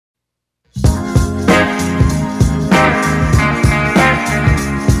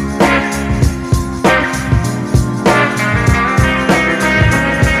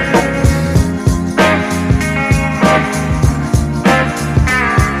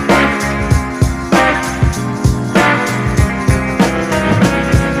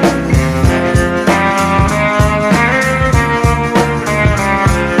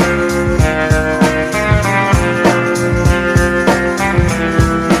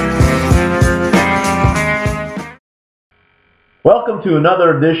Welcome to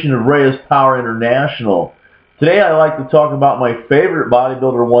another edition of Raya's Power International. Today I'd like to talk about my favorite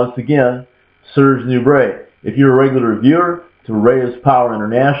bodybuilder once again, Serge Nubret. If you're a regular viewer to Raya's Power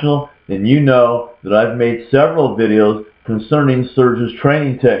International, then you know that I've made several videos concerning Serge's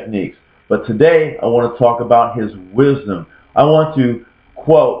training techniques. But today I want to talk about his wisdom. I want to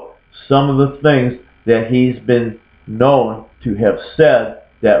quote some of the things that he's been known to have said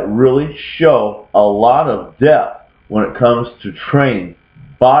that really show a lot of depth when it comes to training,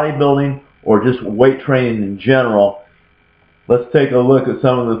 bodybuilding, or just weight training in general. Let's take a look at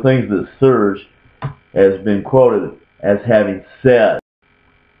some of the things that Serge has been quoted as having said.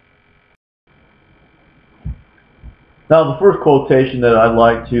 Now, the first quotation that I'd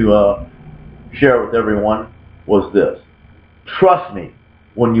like to share with everyone was this: "Trust me,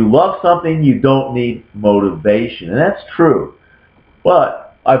 when you love something, you don't need motivation." And that's true.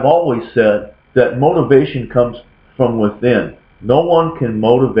 But I've always said that motivation comes from within. No one can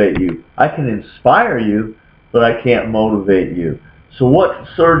motivate you. I can inspire you, but I can't motivate you. So what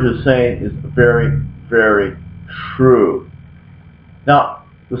Serge is saying is very, very true. Now,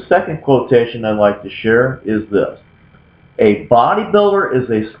 the second quotation I'd like to share is this: "A bodybuilder is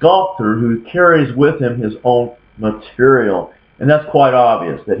a sculptor who carries with him his own material." And that's quite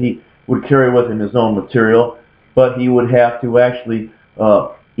obvious that he would carry with him his own material, but he would have to actually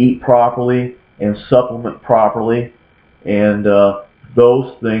eat properly and supplement properly, and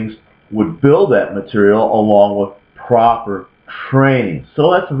those things would build that material along with proper training.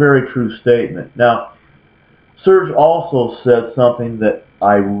 So that's a very true statement. Now, Serge also said something that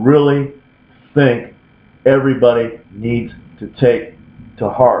I really think everybody needs to take to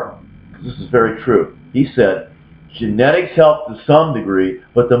heart. This is very true. He said, "Genetics help to some degree,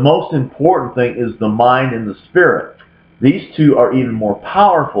 but the most important thing is the mind and the spirit. These two are even more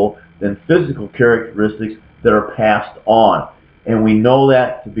powerful than physical characteristics that are passed on." And we know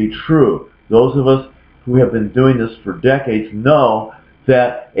that to be true. Those of us who have been doing this for decades know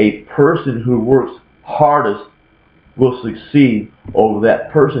that a person who works hardest will succeed over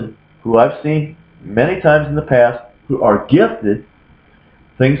that person who I've seen many times in the past who are gifted.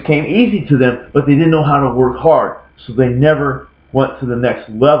 Things came easy to them, but they didn't know how to work hard, so they never went to the next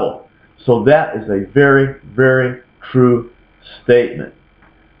level. So that is a very, very true statement.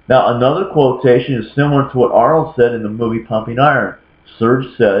 Now, another quotation is similar to what Arnold said in the movie Pumping Iron. Serge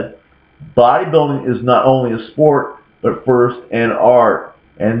said, "Bodybuilding is not only a sport, but first an art."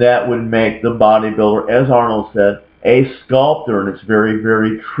 And that would make the bodybuilder, as Arnold said, a sculptor, and it's very,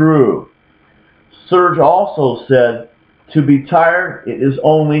 very true. Serge also said, "To be tired, it is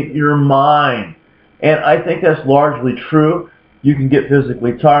only your mind." And I think that's largely true. You can get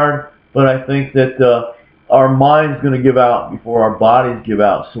physically tired, but I think that our mind's going to give out before our bodies give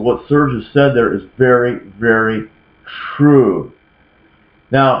out. So what Serge has said there is very, very true.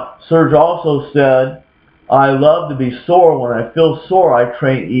 Now, Serge also said, "I love to be sore. When I feel sore, I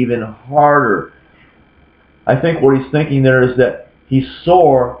train even harder." I think what he's thinking there is that he's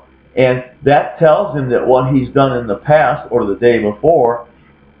sore, and that tells him that what he's done in the past or the day before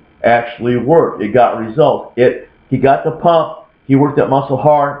actually worked. It got results. He got the pump, he worked that muscle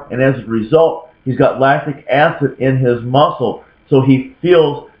hard, and as a result, he's got lactic acid in his muscle. So he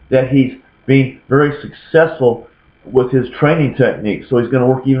feels that he's being very successful with his training technique. So he's going to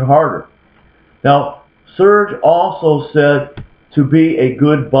work even harder. Now, Serge also said, to be a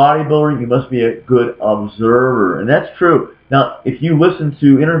good bodybuilder, you must be a good observer. And that's true. Now, if you listen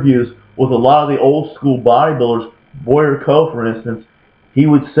to interviews with a lot of the old school bodybuilders, Boyer Coe, for instance, he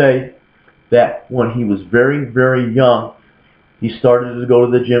would say that when he was very, very young, he started to go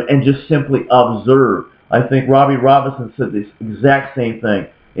to the gym and just simply observe. I think Robbie Robinson said the exact same thing.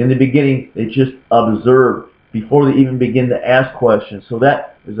 In the beginning, they just observed before they even begin to ask questions. So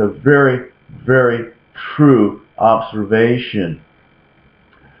that is a very, very true observation.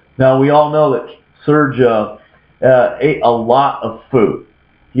 Now, we all know that Serge ate a lot of food.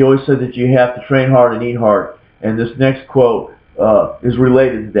 He always said that you have to train hard and eat hard. And this next quote is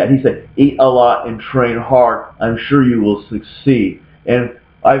related to that. He said, "Eat a lot and train hard. I'm sure you will succeed." And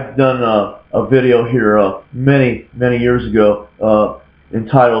I've done a video here many, many years ago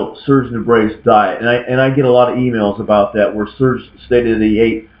entitled Serge Nubret's Diet. And I get a lot of emails about that where Serge stated that he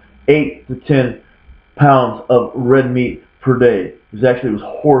ate 8 to 10 pounds of red meat per day. It was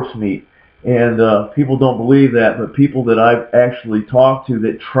horse meat. And people don't believe that, but people that I've actually talked to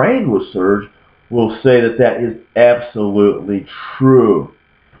that trained with Serge will say that that is absolutely true.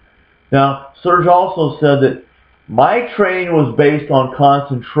 Now, Serge also said that my training was based on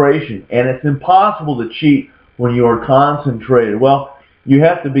concentration, and it's impossible to cheat when you are concentrated. Well, you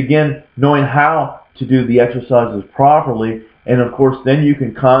have to begin knowing how to do the exercises properly, And of course, then you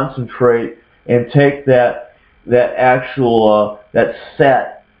can concentrate and take that actual that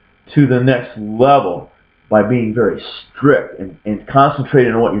set to the next level by being very strict and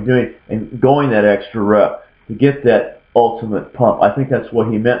concentrating on what you're doing and going that extra rep to get that ultimate pump. I think that's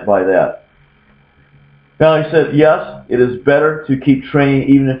what he meant by that. Now he said, yes, it is better to keep training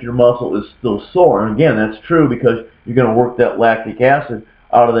even if your muscle is still sore. And again, that's true because you're going to work that lactic acid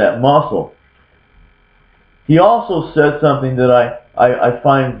out of that muscle. He also said something that I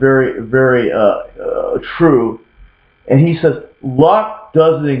find very, very true. And he says, luck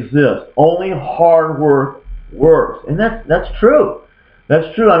doesn't exist. Only hard work works. And that's true.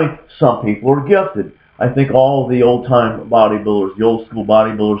 That's true. I mean, some people are gifted. I think all of the old-time bodybuilders, the old-school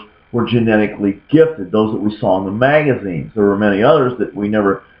bodybuilders, were genetically gifted. Those that we saw in the magazines. There were many others that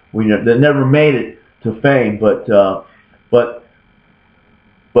that never made it to fame. But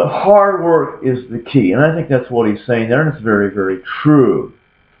hard work is the key, and I think that's what he's saying there, and it's very, very true.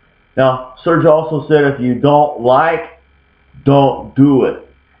 Now, Serge also said, if you don't like, don't do it.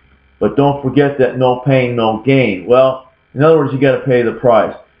 But don't forget that no pain, no gain. Well, in other words, you got to pay the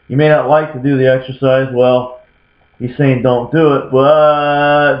price. You may not like to do the exercise. Well, he's saying don't do it,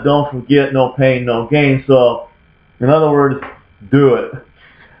 but don't forget no pain, no gain. So, in other words, do it.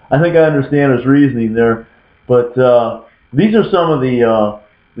 I think I understand his reasoning there, but these are some of the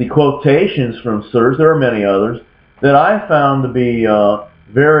quotations from Serge. There are many others that I found to be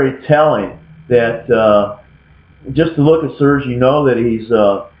very telling. That just to look at Serge, you know that he's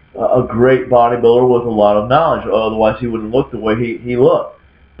a great bodybuilder with a lot of knowledge. Otherwise, he wouldn't look the way he looked.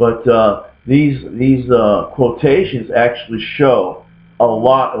 But these quotations actually show a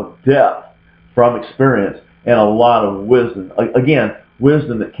lot of depth from experience and a lot of wisdom. Again,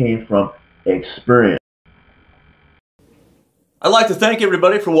 wisdom that came from experience. I'd like to thank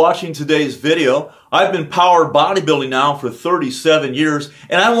everybody for watching today's video. I've been power bodybuilding now for 37 years,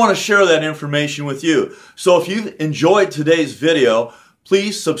 and I want to share that information with you. So if you've enjoyed today's video,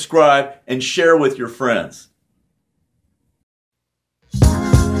 please subscribe and share with your friends.